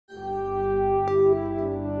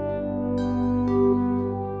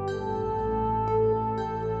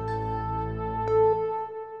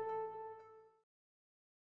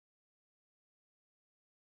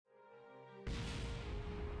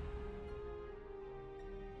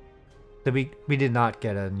We did not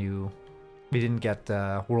get a new... We didn't get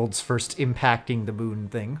the world's first impacting the moon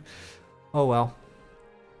thing. Oh well.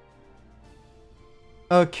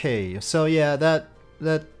 Okay, so yeah, that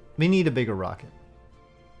we need a bigger rocket.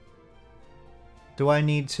 Do I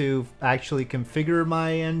need to actually configure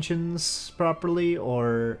my engines properly,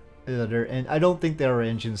 or and I don't think there are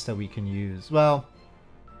engines that we can use. Well,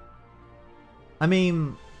 I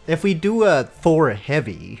mean, if we do a Thor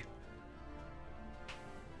Heavy,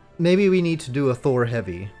 maybe we need to do a Thor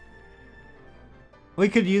Heavy. We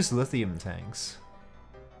could use lithium tanks.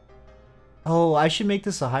 Oh, I should make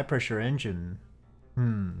this a high pressure engine.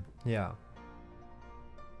 Yeah.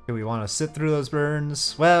 Do we want to sit through those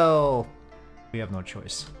burns? Well, we have no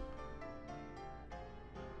choice.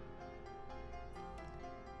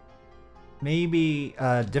 Maybe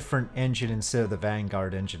a different engine instead of the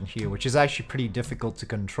Vanguard engine here, which is actually pretty difficult to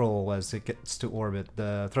control as it gets to orbit.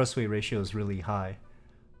 The thrust-weight ratio is really high.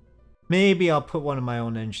 Maybe I'll put one of my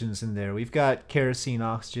own engines in there. We've got kerosene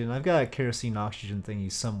oxygen. I've got a kerosene oxygen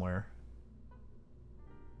thingy somewhere.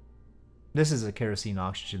 This is a kerosene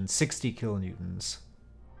oxygen, 60 kilonewtons.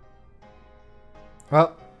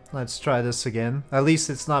 Well, let's try this again. At least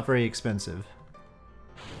it's not very expensive.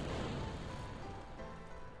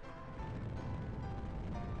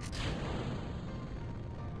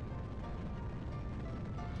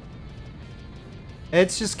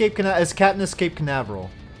 It's just it's Katniss Cape Canaveral.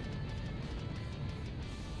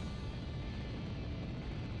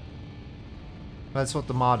 That's what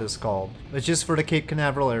the mod is called. It's just for the Cape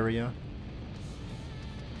Canaveral area.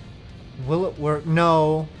 Will it work?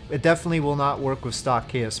 No, it definitely will not work with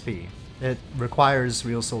stock KSP. It requires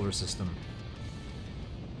real solar system.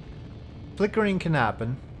 Flickering can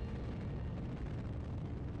happen.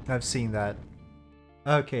 I've seen that.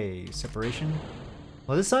 Okay, separation.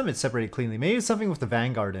 Well, this time it's separated cleanly. Maybe it's something with the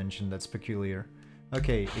Vanguard engine that's peculiar.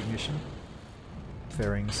 Okay, ignition.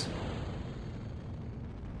 Fairings.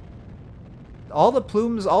 All the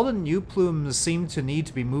plumes, all the new plumes seem to need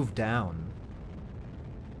to be moved down.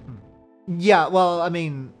 Yeah, well, I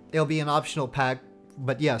mean, it'll be an optional pack,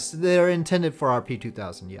 but yes, they're intended for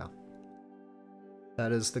RP-2000, yeah.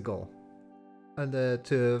 That is the goal. And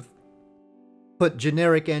to put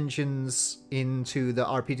generic engines into the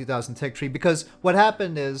RP-2000 tech tree, because what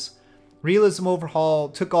happened is Realism Overhaul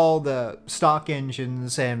took all the stock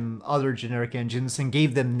engines and other generic engines and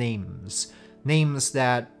gave them names. Names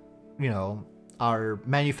that, you know, are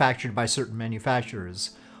manufactured by certain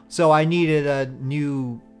manufacturers. So I needed a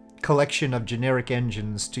new collection of generic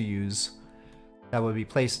engines to use that would be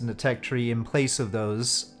placed in the tech tree in place of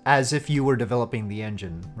those, as if you were developing the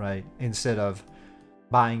engine, right? Instead of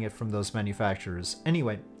buying it from those manufacturers.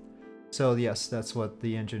 Anyway, so yes, that's what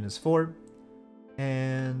the engine is for.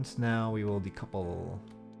 And now we will decouple.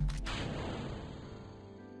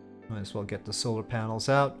 Might as well get the solar panels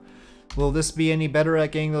out. Will this be any better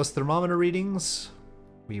at getting those thermometer readings?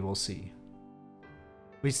 We will see.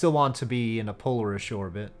 We still want to be in a polarish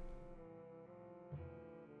orbit.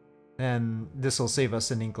 And this will save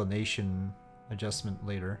us an inclination adjustment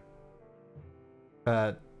later.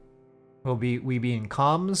 But will we be in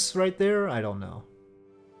comms right there? I don't know.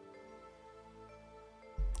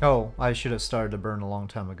 Oh, I should have started to burn a long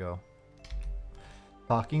time ago.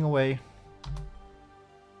 Talking away.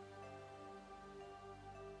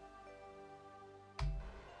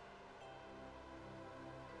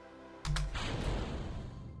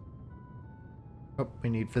 Oh, we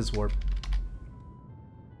need Fizz Warp.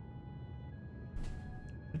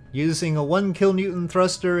 Using a 1 kilonewton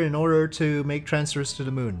thruster in order to make transfers to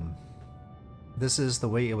the moon. This is the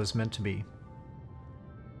way it was meant to be.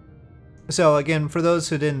 So again, for those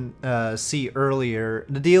who didn't see earlier,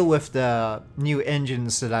 the deal with the new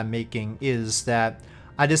engines that I'm making is that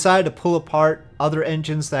I decided to pull apart other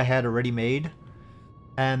engines that I had already made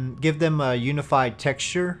and give them a unified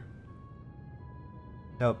texture.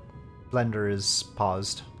 Nope, Blender is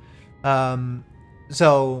paused.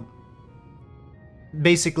 So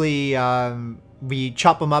basically, we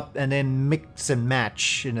chop them up and then mix and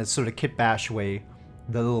match in a sort of kit bash way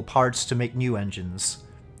the little parts to make new engines.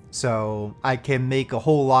 So I can make a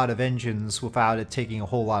whole lot of engines without it taking a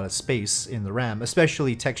whole lot of space in the RAM,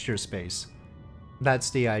 especially texture space. That's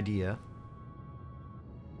the idea.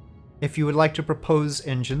 If you would like to propose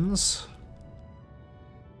engines,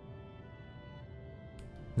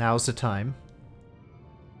 now's the time.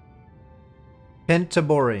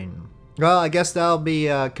 Pentaborane. Well, I guess that'll be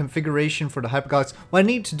a configuration for the hypergalaxy. What I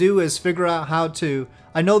need to do is figure out how to...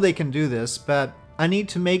 I know they can do this, but I need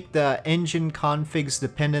to make the engine configs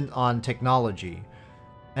dependent on technology.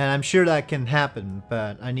 And I'm sure that can happen,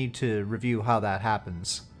 but I need to review how that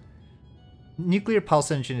happens. Nuclear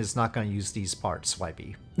pulse engine is not going to use these parts,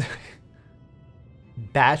 Swipey.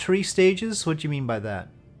 Battery stages? What do you mean by that?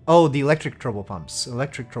 Oh, the electric turbo pumps.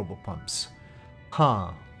 Electric turbo pumps.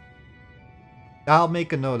 Huh. I'll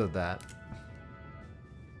make a note of that.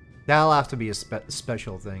 That'll have to be a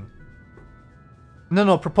special thing.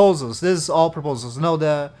 No, proposals. This is all proposals. No,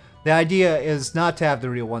 the idea is not to have the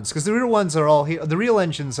real ones, because the real ones are all here. The real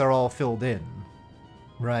engines are all filled in,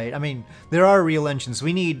 right? I mean, there are real engines.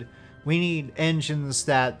 We need engines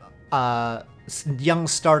that young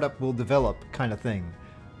startup will develop, kind of thing.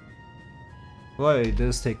 Boy, it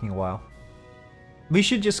is taking a while. We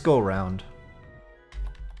should just go around.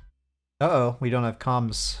 Uh-oh, we don't have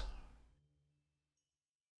comms.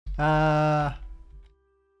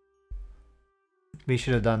 We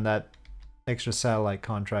should have done that extra satellite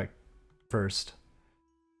contract first.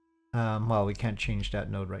 Well, we can't change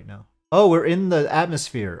that node right now. Oh, we're in the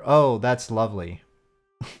atmosphere. Oh, that's lovely.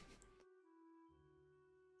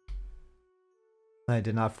 I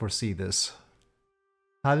did not foresee this.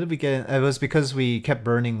 How did we get in? It was because we kept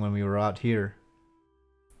burning when we were out here.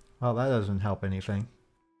 Well, that doesn't help anything.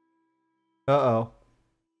 Uh-oh.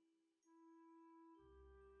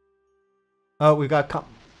 Oh, we got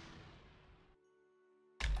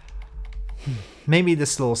maybe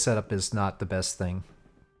this little setup is not the best thing.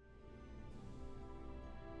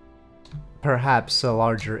 Perhaps a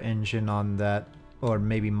larger engine on that, or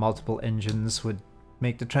maybe multiple engines would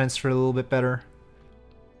make the transfer a little bit better.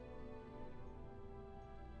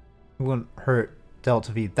 It wouldn't hurt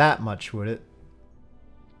Delta V that much, would it?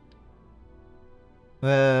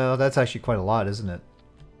 Well, that's actually quite a lot, isn't it?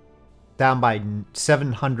 Down by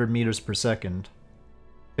 700 meters per second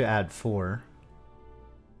to add 4.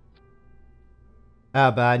 Ah,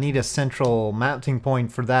 but I need a central mounting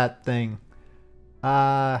point for that thing.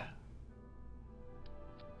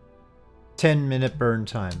 10-minute burn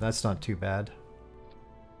time. That's not too bad.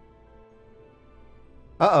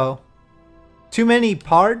 Uh-oh. Too many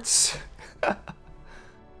parts?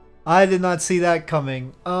 I did not see that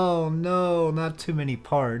coming. Oh no, not too many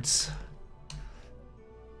parts.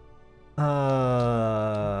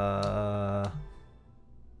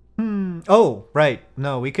 Oh, right.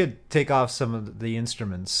 No, we could take off some of the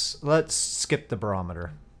instruments. Let's skip the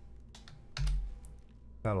barometer.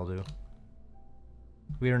 That'll do.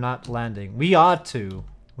 We are not landing. We ought to.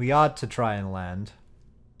 We ought to try and land.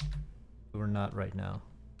 But we're not right now.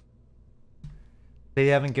 They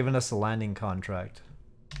haven't given us a landing contract.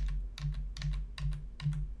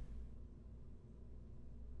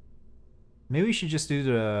 Maybe we should just do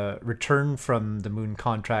the return from the moon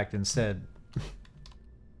contract instead.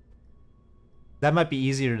 That might be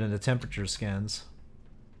easier than the temperature scans.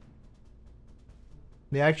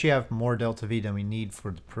 They actually have more Delta V than we need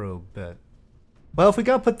for the probe, but... Well, if we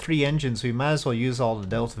gotta put 3 engines, we might as well use all the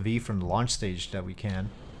Delta V from the launch stage that we can.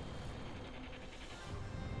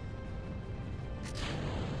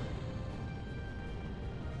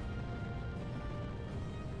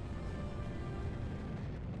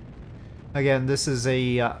 Again, this is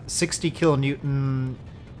a 60 kilonewton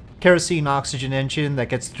kerosene oxygen engine that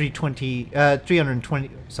gets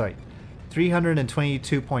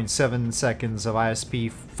 322.7 seconds of ISP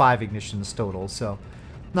 5 ignitions total, so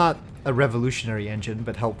not a revolutionary engine,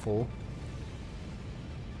 but helpful.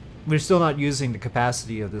 We're still not using the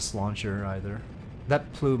capacity of this launcher either.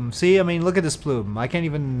 That plume, see, I mean, look at this plume. I can't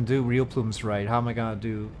even do real plumes right. How am I gonna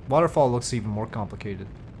do? Waterfall looks even more complicated.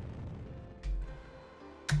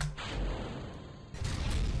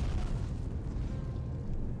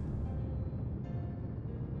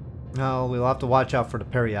 No, we'll have to watch out for the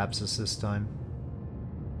periapsis this time.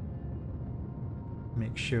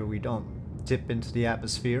 Make sure we don't dip into the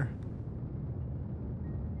atmosphere.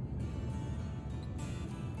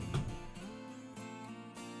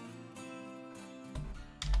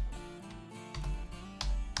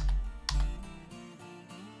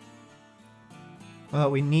 Well,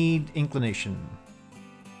 we need inclination.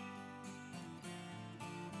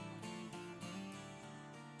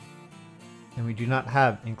 And we do not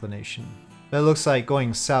have inclination. But it looks like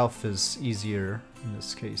going south is easier in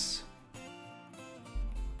this case.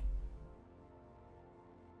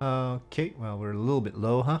 Okay, well, we're a little bit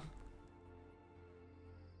low, huh?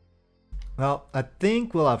 Well, I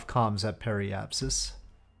think we'll have comms at periapsis.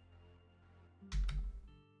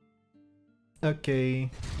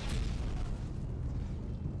 Okay.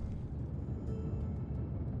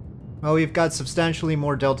 Well, we've got substantially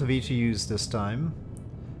more Delta V to use this time.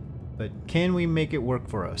 But can we make it work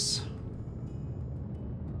for us?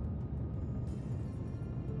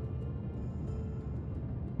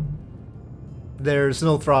 There's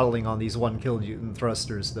no throttling on these 1 kilonewton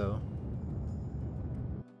thrusters, though.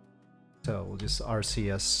 So we'll just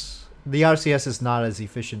RCS. The RCS is not as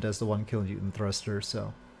efficient as the 1 kilonewton thruster,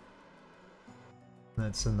 so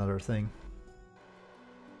that's another thing.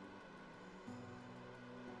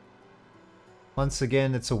 Once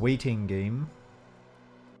again, it's a waiting game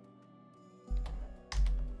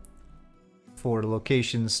for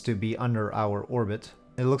locations to be under our orbit.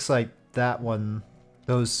 It looks like that one,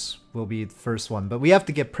 those will be the first one, but we have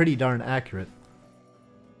to get pretty darn accurate.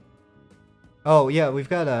 Oh yeah, we've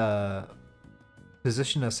got a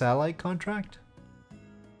position a satellite contract?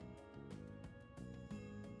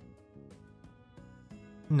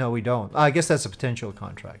 No, we don't. I guess that's a potential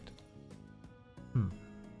contract.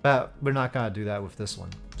 But we're not gonna do that with this one,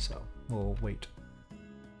 so we'll wait.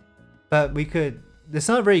 But we could... It's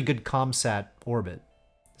not a very good ComSat orbit.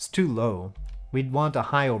 It's too low. We'd want a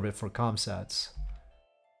high orbit for ComSats.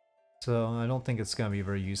 So I don't think it's gonna be a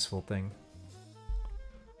very useful thing.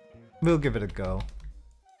 We'll give it a go.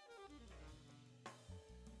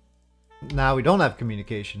 Now we don't have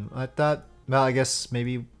communication. I thought... Well, I guess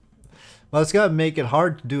maybe... Well, it's gotta make it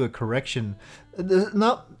hard to do a correction.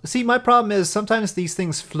 See, my problem is sometimes these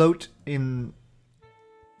things float in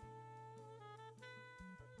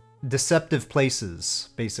deceptive places,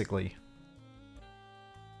 basically.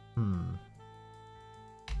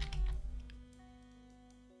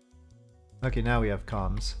 Okay, now we have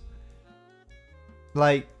comms.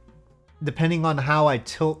 Like, depending on how I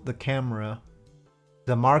tilt the camera,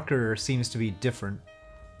 the marker seems to be different.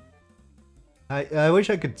 I wish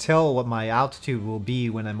I could tell what my altitude will be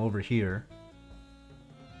when I'm over here.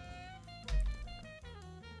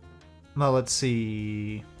 Well, let's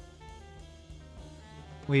see.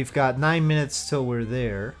 We've got 9 minutes till we're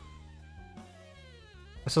there.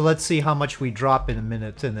 So let's see how much we drop in a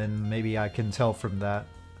minute, and then maybe I can tell from that.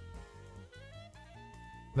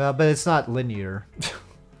 Well, but it's not linear.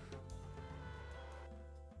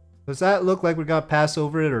 Does that look like we're gonna pass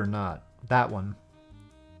over it or not? That one.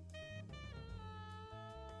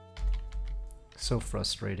 So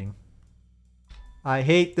frustrating. I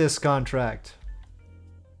hate this contract.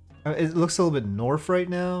 It looks a little bit north right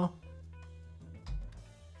now.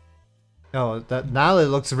 Oh, now it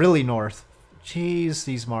looks really north. Jeez,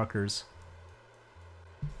 these markers.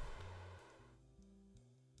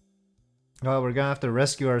 Well, we're gonna have to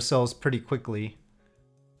rescue ourselves pretty quickly.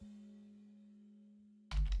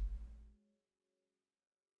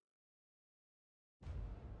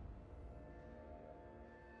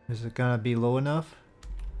 Is it gonna be low enough?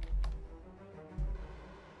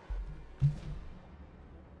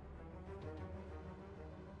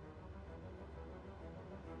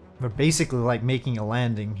 We're basically like making a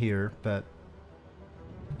landing here, but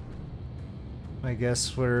I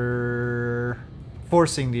guess we're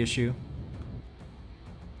forcing the issue.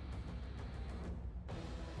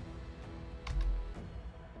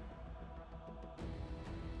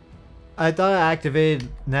 I thought I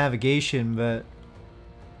activated navigation, but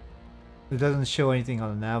it doesn't show anything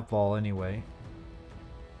on the nav ball anyway.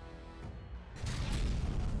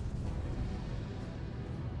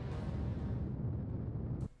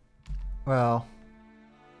 Well,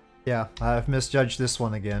 yeah, I've misjudged this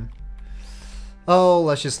one again. Oh,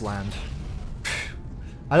 let's just land.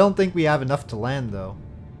 I don't think we have enough to land, though.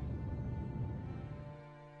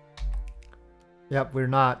 Yep, we're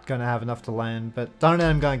not gonna have enough to land, but darn it,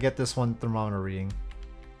 I'm gonna get this one thermometer reading.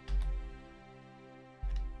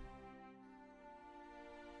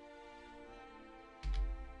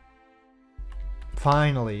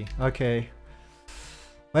 Finally, okay.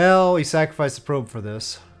 Well, we sacrificed the probe for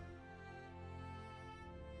this.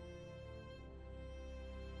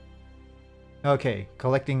 Okay,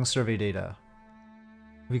 collecting survey data.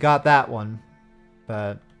 We got that one,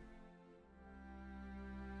 but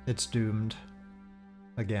it's doomed.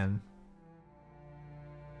 Again.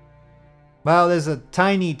 Well, there's a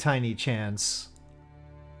tiny, tiny chance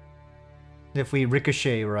if we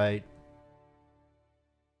ricochet right.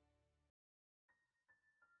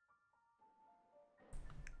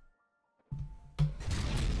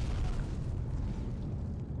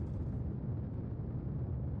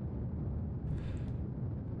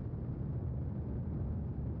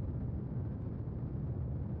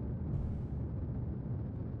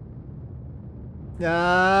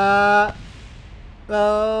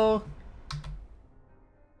 Oh.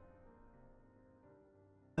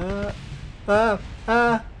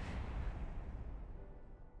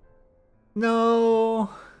 No.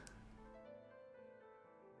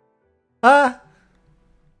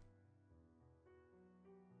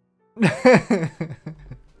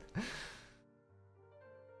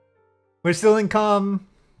 We're still in comm.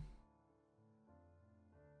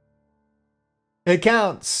 It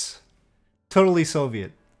counts. Totally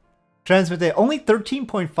Soviet. Transmit data. Only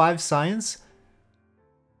 13.5 science?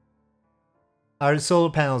 Our solar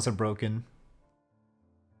panels are broken.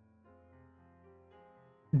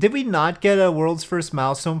 Did we not get a world's first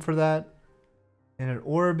milestone for that? In an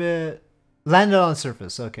orbit. Landed on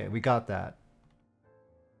surface. Okay, we got that.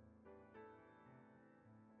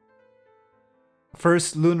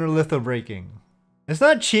 First lunar litho breaking. It's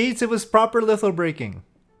not cheats, it was proper litho breaking.